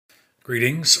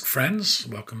Greetings, friends.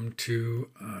 Welcome to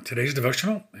today's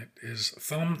devotional. It is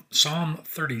Psalm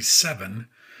 37,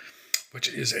 which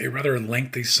is a rather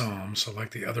lengthy psalm. So, like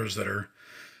the others that are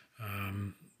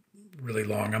really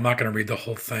long, I'm not going to read the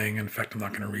whole thing. In fact, I'm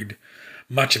not going to read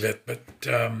much of it. But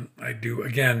I do,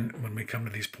 again, when we come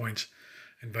to these points,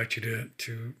 invite you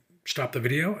to stop the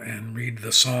video and read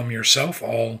the psalm yourself,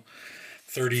 all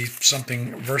 30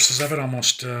 something verses of it,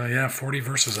 almost 40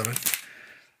 verses of it,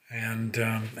 and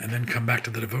then come back to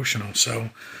the devotional. So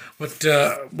what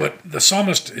the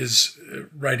psalmist is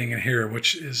writing in here,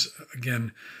 which is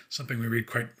again something we read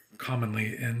quite commonly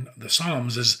in the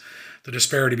Psalms, is the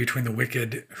disparity between the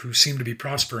wicked who seem to be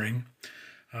prospering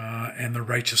and the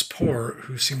righteous poor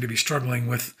who seem to be struggling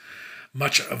with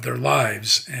much of their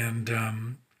lives.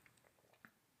 And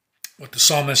what the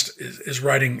psalmist is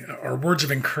writing are words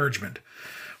of encouragement,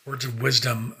 words of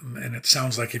wisdom. And it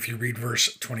sounds like, if you read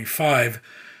verse 25,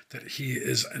 that he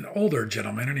is an older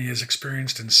gentleman and he has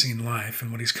experienced and seen life.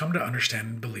 And what he's come to understand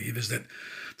and believe is that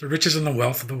the riches and the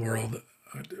wealth of the world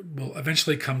will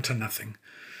eventually come to nothing.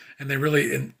 And they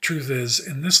really, in truth is,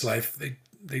 in this life,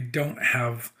 they don't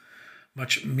have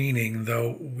much meaning,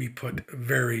 though we put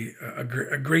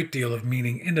a great deal of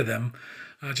meaning into them,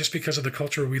 just because of the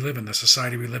culture we live in, the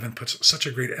society we live in puts such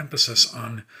a great emphasis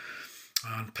on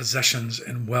possessions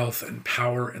and wealth and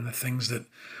power and the things that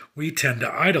we tend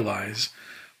to idolize.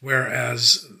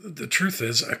 Whereas the truth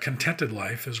is, a contented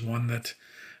life is one that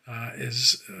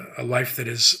is a life that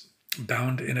is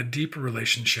bound in a deeper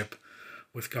relationship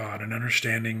with God, an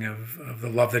understanding of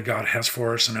the love that God has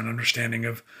for us, and an understanding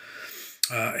of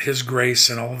His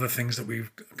grace and all of the things that we've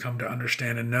come to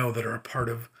understand and know that are a part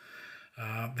of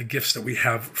the gifts that we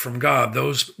have from God.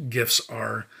 Those gifts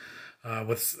are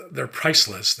they're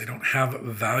priceless. They don't have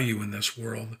value in this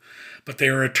world, but they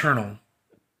are eternal.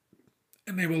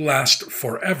 And they will last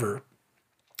forever.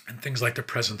 And things like the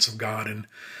presence of God and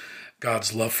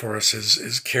God's love for us,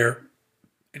 his care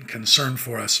and concern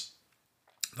for us,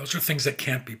 those are things that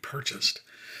can't be purchased.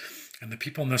 And the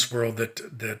people in this world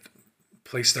that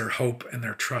place their hope and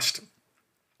their trust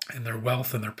in their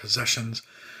wealth and their possessions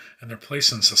and their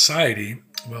place in society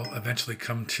will eventually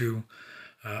come to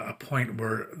a point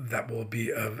where that will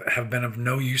have been of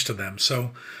no use to them.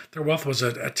 So their wealth was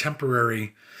a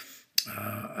temporary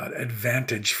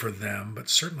advantage for them, but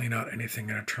certainly not anything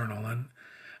eternal. And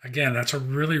again, that's a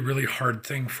really, really hard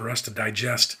thing for us to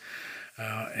digest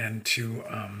and to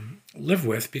live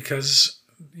with, because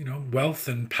wealth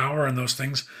and power and those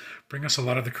things bring us a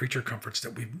lot of the creature comforts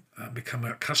that we've become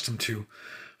accustomed to.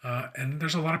 And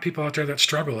there's a lot of people out there that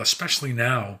struggle, especially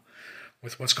now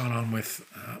with what's gone on with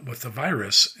the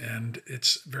virus, and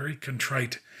it's very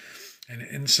contrite and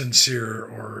insincere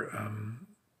or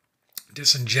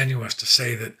disingenuous to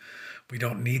say that we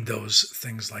don't need those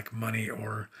things like money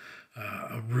or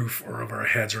a roof or over our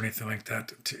heads or anything like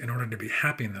that in order to be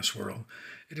happy in this world.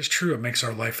 It is true, it makes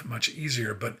our life much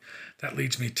easier, but that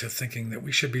leads me to thinking that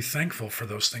we should be thankful for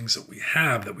those things that we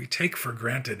have, that we take for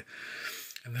granted.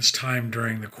 And this time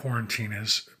during the quarantine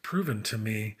has proven to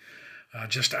me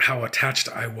just how attached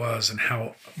I was and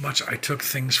how much I took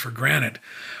things for granted,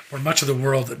 where much of the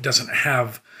world doesn't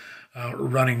have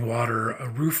running water, a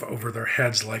roof over their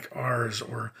heads like ours,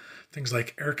 or things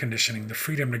like air conditioning, the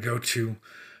freedom to go to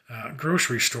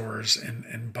grocery stores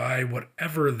and buy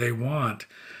whatever they want,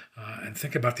 and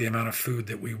think about the amount of food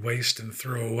that we waste and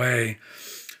throw away,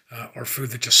 or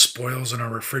food that just spoils in our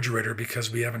refrigerator because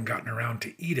we haven't gotten around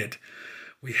to eat it.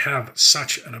 We have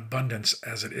such an abundance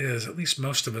as it is, at least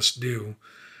most of us do,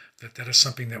 that is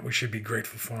something that we should be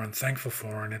grateful for and thankful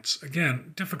for. And it's,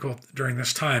 again, difficult during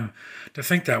this time to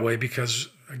think that way because,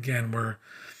 again, we're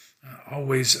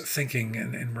always thinking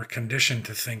and we're conditioned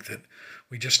to think that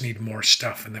we just need more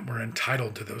stuff and that we're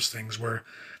entitled to those things, where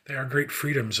they are great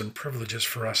freedoms and privileges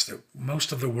for us that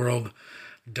most of the world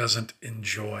doesn't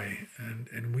enjoy.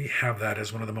 And we have that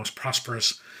as one of the most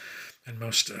prosperous and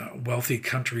most wealthy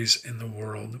countries in the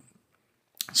world.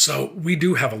 So we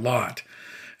do have a lot.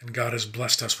 And God has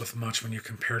blessed us with much when you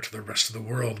compare to the rest of the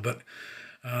world. But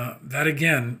that,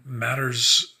 again,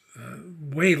 matters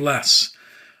way less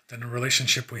than the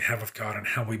relationship we have with God and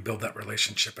how we build that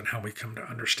relationship and how we come to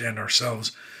understand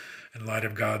ourselves in light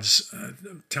of God's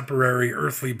temporary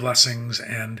earthly blessings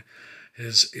and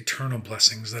His eternal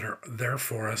blessings that are there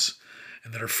for us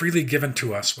and that are freely given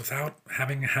to us without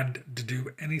having had to do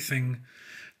anything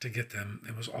to get them.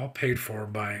 It was all paid for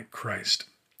by Christ.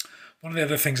 One of the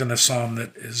other things in this psalm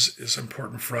that is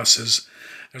important for us is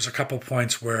there's a couple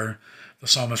points where the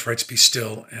psalmist writes, "Be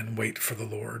still and wait for the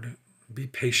Lord." Be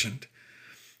patient.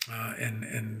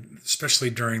 And especially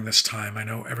during this time, I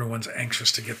know everyone's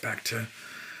anxious to get back to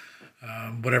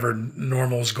whatever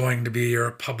normal is going to be,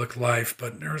 your public life.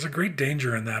 But there is a great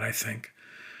danger in that, I think,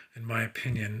 in my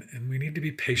opinion. And we need to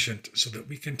be patient so that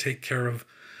we can take care of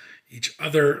each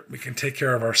other, we can take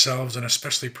care of ourselves, and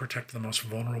especially protect the most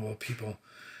vulnerable people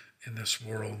in this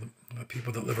world, the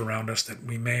people that live around us that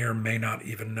we may or may not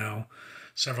even know.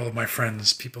 Several of my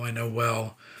friends, people I know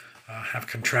well, have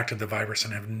contracted the virus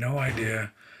and have no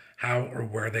idea how or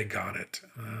where they got it,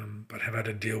 but have had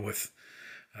to deal with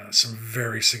some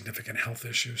very significant health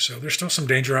issues. So there's still some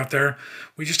danger out there.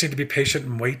 We just need to be patient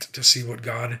and wait to see what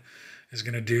God is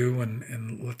going to do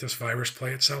and let this virus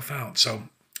play itself out. So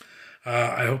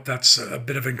I hope that's a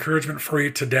bit of encouragement for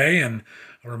you today and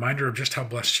a reminder of just how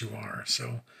blessed you are.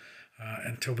 So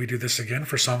until we do this again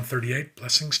for Psalm 38,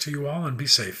 blessings to you all and be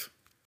safe.